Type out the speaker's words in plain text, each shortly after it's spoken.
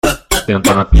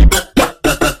Senta na pica,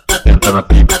 senta na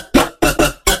pica.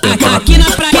 Aqui na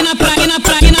praia, na praia, na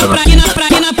praia, na praia, na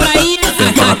praia, na praia.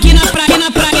 Aqui na praia, na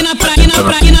praia, na praia, na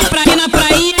praia, na praia, na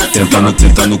praia. Tenta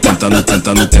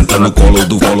no colo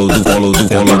do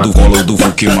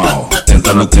Fuque mal.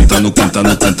 Tenta no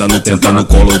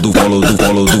colo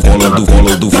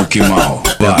do Fuque mal.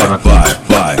 Vai,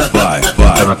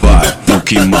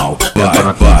 Fuque mal.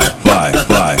 Vai,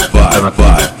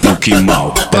 Fuque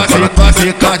mal. Vai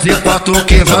ficar de quatro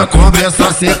que vai começar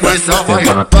a sequência.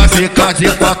 Vai ficar de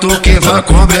quatro que vai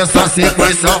começar a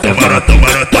sequência. Tomara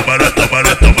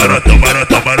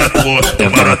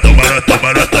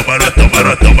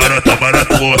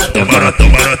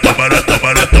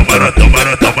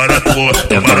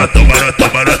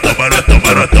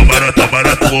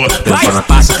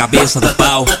passa a cabeça do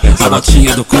pau, a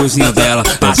botinha do cozinho dela.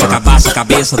 Passa a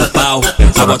cabeça do pau,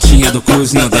 a botinha do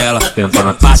cozinho dela.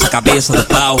 Passa a cabeça do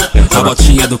pau, a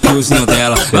botinha do cozinho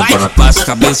dela. Vai, passa a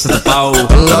cabeça do pau.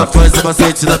 Ela faz o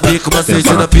macete na pica,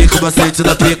 macete na pica, macete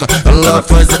na pica. Ela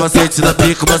faz o macete na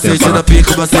pica, macete na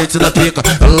pica, macete na pica.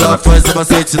 Ela faz o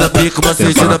macete na pica,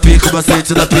 macete na pica,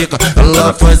 macete na pica.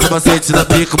 Ela faz o macete na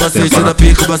pica, macete na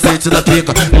pica, macete na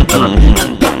pica.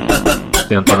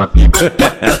 Senta na pica.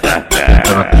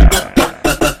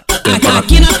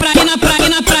 Aqui na praia, na praia,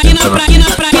 na praia, na praia,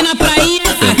 na praia, na praia.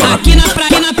 Aqui na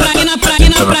praia, na praia, na praia,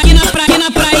 na praia, na praia,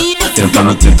 na praia. Tenta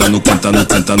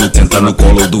no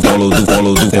colo do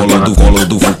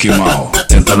Fuque mal.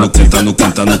 Tenta no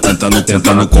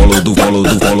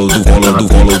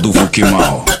colo do Fuque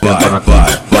mal.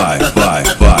 Vai,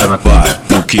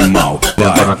 Fuque mal.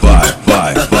 Vai,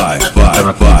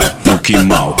 Fuque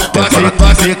mal.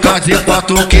 Vai ficar de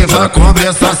quatro que vai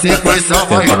começar a sequência.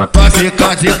 Vai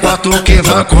ficar de quatro que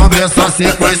vai começar a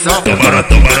sequência. Tomara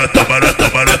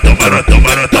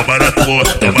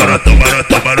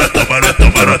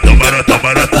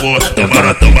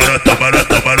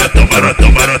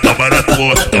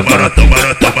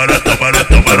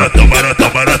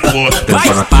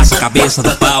Vai, passa a cabeça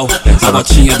do pau, a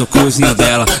botinha do cozinho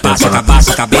dela. Passa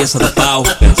a cabeça do pau,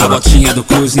 a botinha do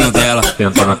cozinho dela.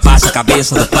 Passa a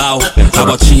cabeça do pau, a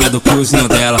botinha do cozinho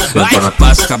dela. Vai,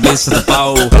 passa a cabeça do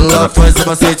pau. Ela faz o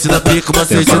macete na pica,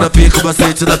 macete na pica,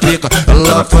 macete na pica.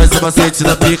 Ela faz o macete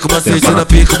na pica, macete na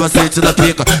pica, macete na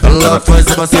pica. Ela faz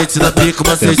o macete na pica,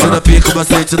 macete na pica,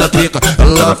 macete na pica.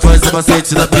 Ela faz o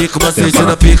macete na pica, macete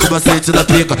na pica, macete na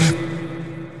pica.